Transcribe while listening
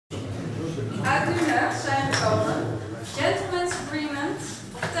Uit Louie zijn gekomen Gentleman's Agreement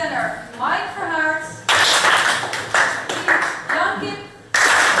op tenor Mike Verhaert, Jan Kip,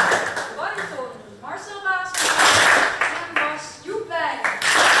 bariton Marcel Baas en bas Joep Leijden.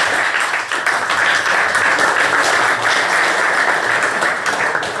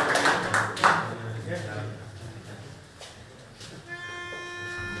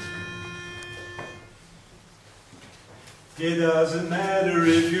 It doesn't matter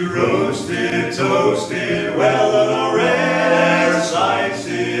if you roast it, toast it, well done or rare, slice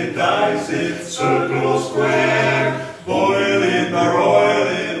it, dice it, circle or square, boil it, broil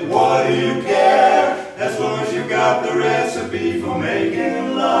it, what do you care? As long as you got the recipe for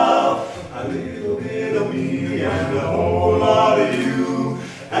making love, a little bit of me and a whole lot of you,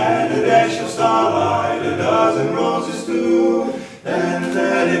 and a dash of starlight, a dozen roses too, and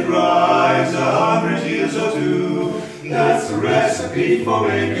let it rise 100 years or two. That's the recipe for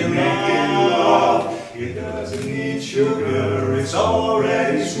making love. It doesn't need sugar, it's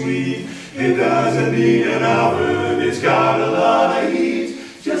already sweet. It doesn't need an oven, it's got a lot of heat.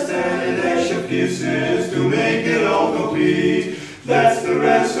 Just add a dash of kisses to make it all complete. That's the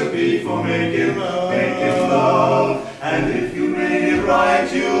recipe for making love. And if you made it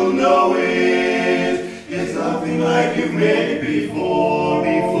right, you'll know it. It's nothing like you've made it before.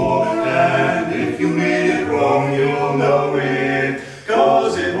 And if you made it wrong, you'll know it.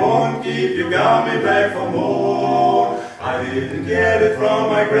 'Cause it won't keep you coming back for more. I didn't get it from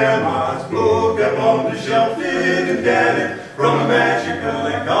my grandma's book up on the shelf. Didn't get it from a magical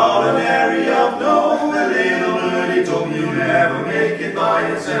and culinary of no. A little birdie told me you'll never make it by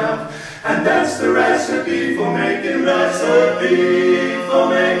yourself. And that's the recipe for making love. Recipe for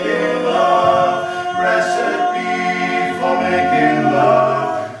making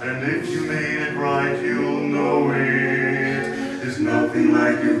love. And if you made it right, you'll know it. There's nothing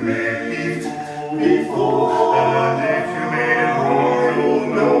like you've made before. And if you made it wrong, you'll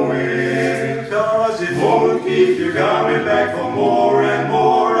know it. 'Cause it won't keep you coming back for more and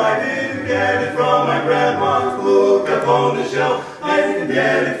more. I didn't get it from my grandma's book up on the shelf. I didn't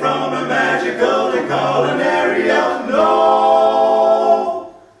get it from a magical and culinary of no.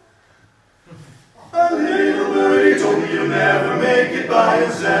 A little birdie told me you'll never make it by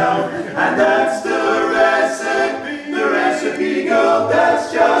yourself. And that's the recipe, girl.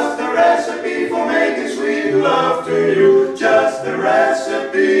 That's just the recipe for making sweet love to you. Just the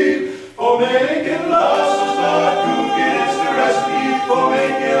recipe for making love. So start cooking, it's the recipe for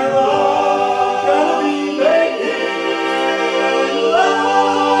making love. Gonna be making love.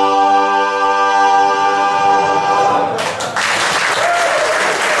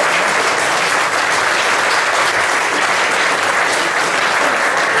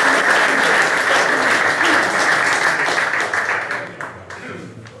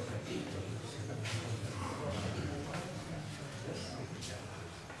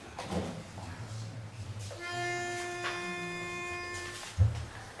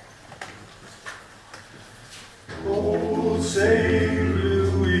 Old St.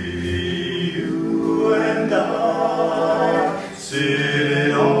 Louis, you and I,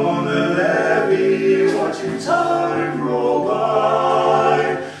 sitting on the levee, watching time roll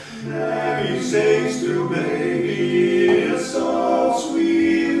by. Mammy sings to baby a soft,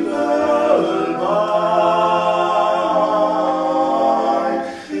 sweet lullaby.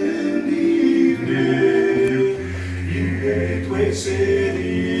 In the evening, in Gateway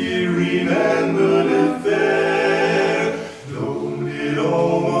City, remember the fair. Don't it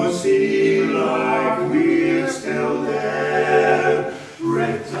almost seem